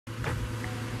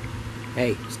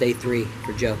Hey, it's day 3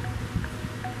 for Joe.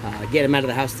 Get him out of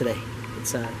the house today.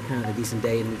 It's kind of a decent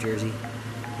day in New Jersey.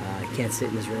 He can't sit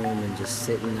in his room and just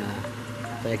sit and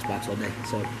play Xbox all day.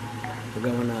 So we're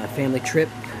going on a family trip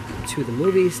to the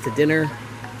movies, to dinner,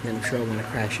 and then I'm sure I'm going to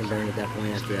crash and burn at that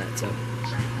point after that. So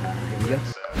here we go.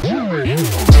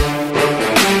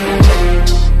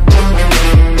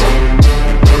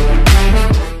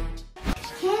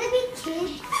 Can it be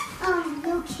kids?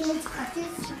 No kids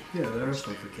crutches? Yeah, there are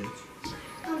some for kids.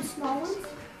 Small ones?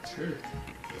 Sure.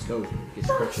 Let's go. Get the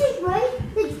Don't crutches. shake, right?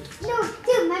 No,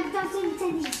 dude, my doctor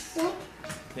said he's sick.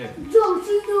 Yeah. Don't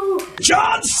you know?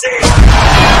 John C.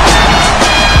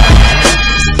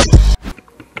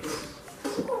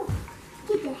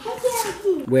 Get the heck out of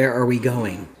here. Where are we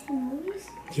going? To movies?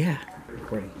 Yeah.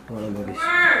 Recording. One of the movies.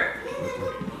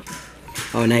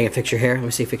 Oh, now you can fix your hair? Let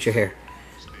me see, fix your hair.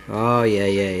 Oh, yeah,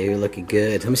 you're looking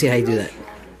good. Let me see how you do that.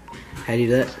 How do you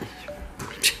do that?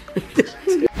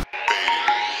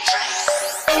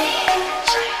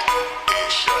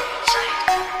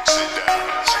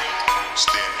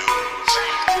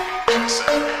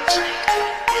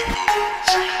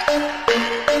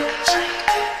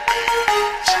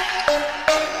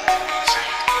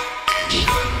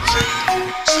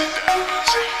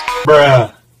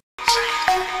 Bruh.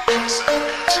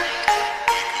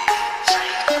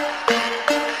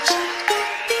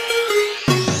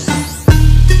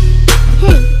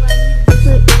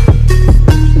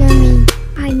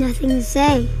 I have nothing to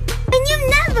say. And you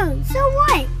never. So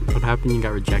what? What happened? You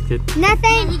got rejected?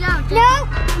 Nothing.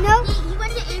 No. He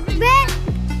went to Avery.